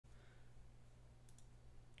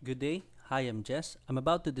Good day. Hi, I'm Jess. I'm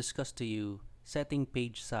about to discuss to you setting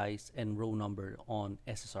page size and row number on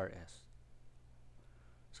SSRS.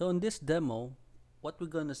 So in this demo, what we're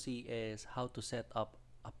gonna see is how to set up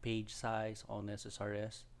a page size on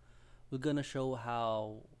SSRS. We're gonna show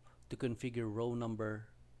how to configure row number.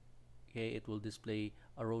 Okay, it will display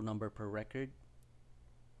a row number per record,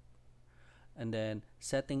 and then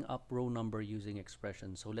setting up row number using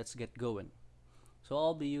expression. So let's get going. So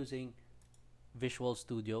I'll be using Visual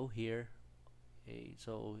Studio here. Okay,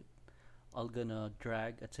 so I'm gonna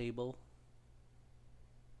drag a table.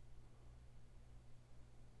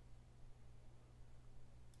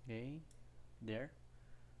 Okay, there.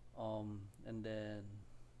 And then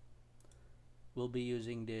we'll be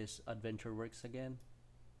using this Adventure Works again.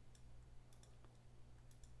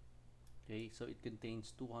 Okay, so it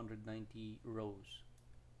contains 290 rows.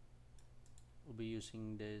 We'll be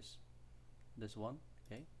using this one.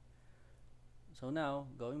 Okay, so now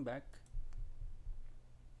going back,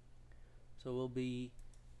 so we'll be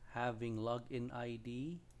having login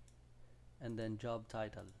ID and then job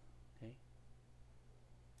title. Okay,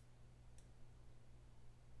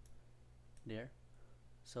 there.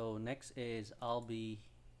 So next is I'll be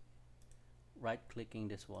right clicking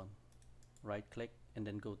this one, right click and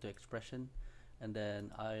then go to expression, and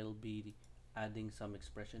then I'll be adding some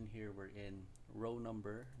expression here. We're in row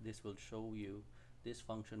number. This will show you, this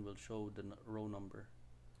function will show the row number.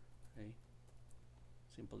 Okay,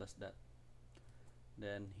 simple as that.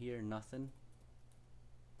 Then here nothing,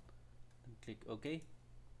 and click OK.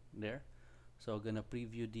 There. So I'm gonna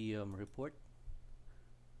preview the report.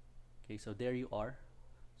 Okay, so there you are.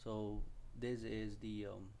 So this is the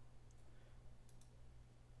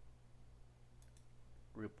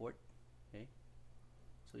report. Okay,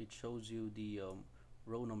 so it shows you the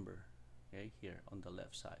row number, okay, here on the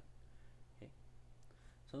left side. Okay,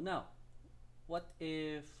 so now what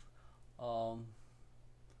if um,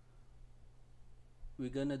 we're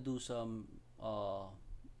gonna do some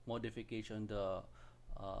modification the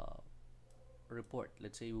uh, report.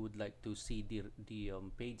 Let's say we would like to see the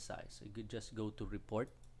page size. So you could just go to report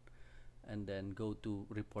and then go to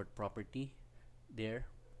report property. There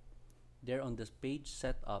on this page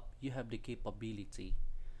setup, you have the capability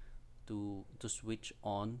to switch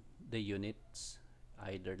on the units.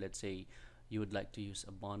 Either, let's say you would like to use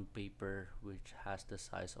a bond paper which has the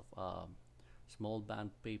size of small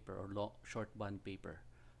band paper or short band paper,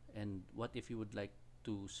 and what if you would like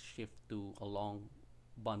to shift to a long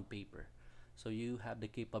bond paper. So you have the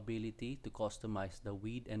capability to customize the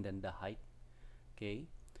width and then the height. Okay,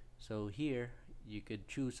 so here you could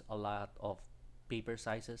choose a lot of paper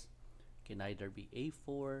sizes. Can either be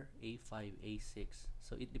A4, A5, A6.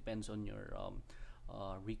 So it depends on your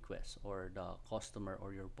request, or the customer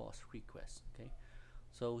or your boss request. Okay,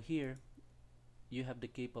 so here you have the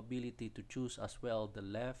capability to choose as well the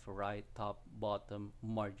left, right, top, bottom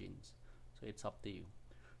margins. So it's up to you.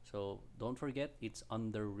 So don't forget, it's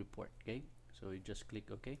under report. Okay, so you just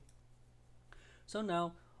click OK. So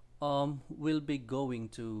now we'll be going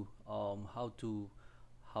to how to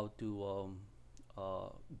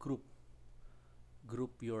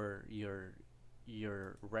group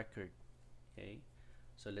your record. Okay,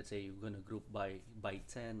 so let's say you're gonna group by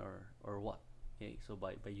 10 or what. Okay, so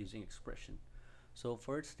by using expression. So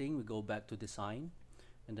first thing, we go back to design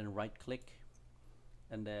and then right click,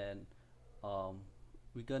 and then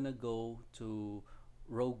we're gonna go to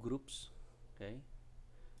row groups. Okay,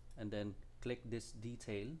 and then click this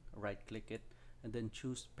detail, right click it, and then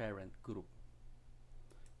choose parent group.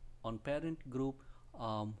 On parent group,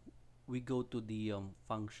 we go to the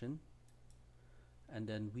function, and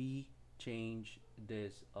then we change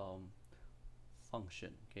this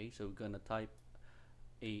function. Okay, so we're gonna type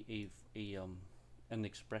a an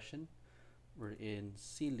expression. We're in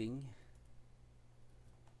ceiling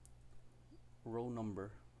row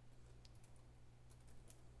number.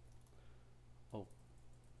 Oh,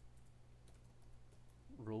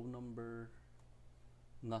 row number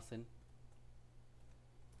nothing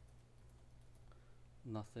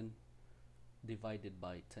divided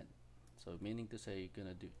by 10. So meaning to say, you're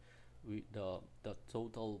gonna do the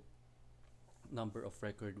total number of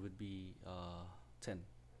record would be 10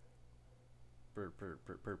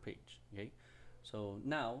 per page. Okay, so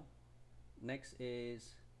now next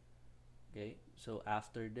is, okay, so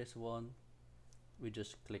after this one we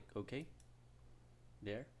just click OK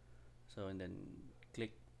there. So and then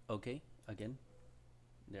click OK again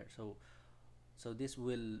there. So this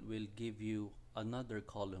will give you another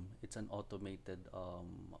column. It's an automated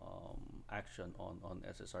action on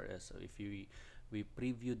SSRS. So if we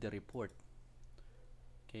preview the report,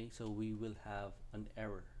 okay, so we will have an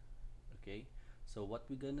error. Okay, So what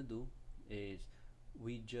we're gonna do is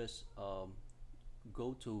we just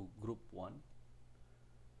go to group 1.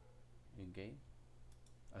 Okay,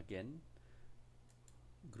 again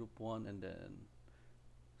group 1, and then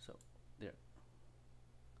so there,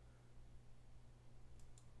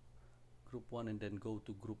 group 1, and then go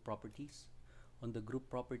to group properties. On the group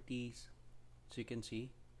properties, so you can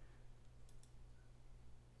see,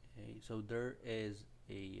 okay, so there is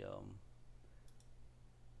a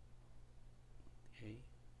okay,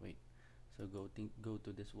 wait, so go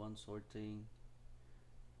to this one, sorting.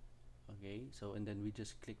 Okay, so and then we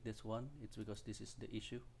just click this one. It's because this is the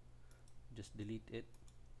issue, just delete it.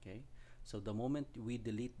 Okay, so the moment we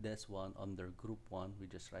delete this one under group 1, we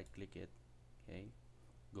just right click it. Okay,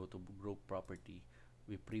 go to group property,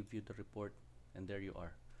 we preview the report, and there you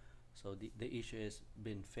are. So the issue is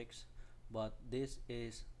been fixed, but this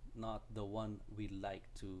is not the one we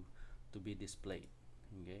like to be displayed.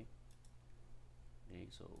 Okay, okay,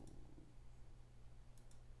 so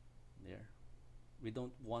there, we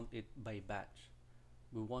don't want it by batch,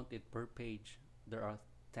 we want it per page. There are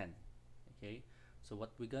 10. Okay, so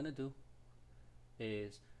what we're gonna do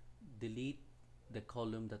is delete the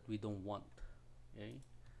column that we don't want. Okay,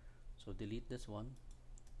 so delete this one,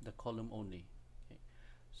 the column only. Okay,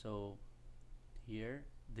 so here,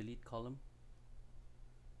 delete column.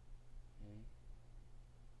 Okay,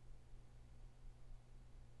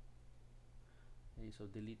 okay, so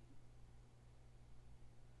delete.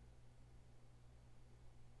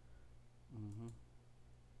 Mm-hmm.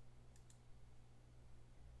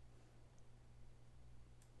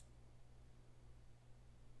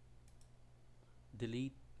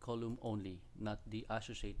 Delete column only, not the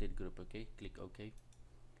associated group. Okay, click OK.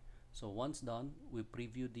 So once done, we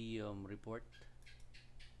preview the report.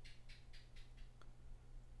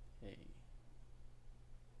 Okay.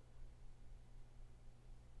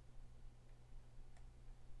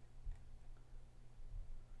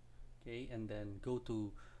 Okay, and then go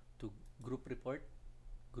to group report,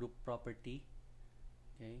 group property.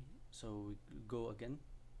 Okay, so we go again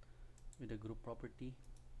with the group property,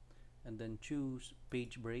 and then choose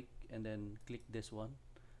page break, and then click this one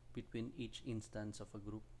between each instance of a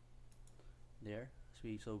group. There,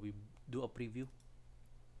 so we do a preview.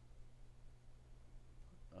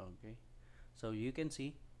 Okay, so you can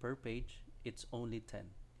see per page it's only 10.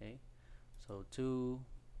 Okay, so to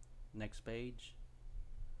next page.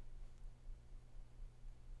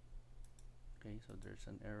 Okay, so there's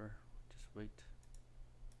an error, just wait.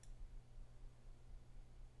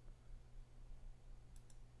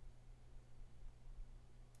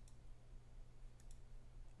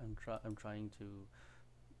 I'm trying to,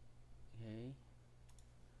 okay,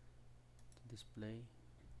 to display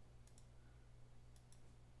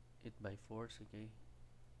it by force. Okay,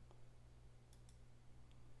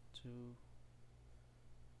 2,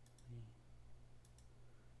 3.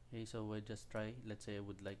 Okay, so we just try, let's say I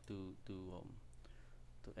would like to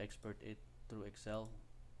export it through Excel.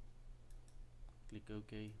 Click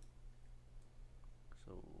OK.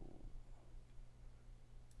 So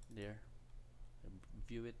there,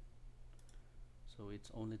 view it. So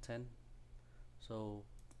it's only 10. So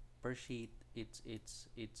per sheet, it's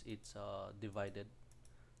divided.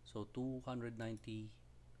 So 290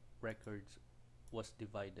 records was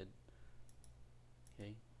divided.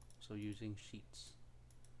 Okay, so using sheets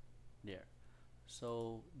there.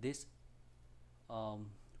 So this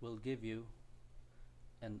will give you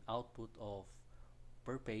an output of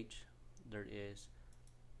per page there is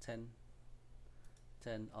 10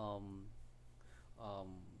 10 um,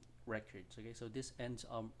 records. Okay, so this ends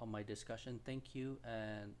on my discussion. Thank you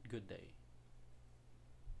and good day.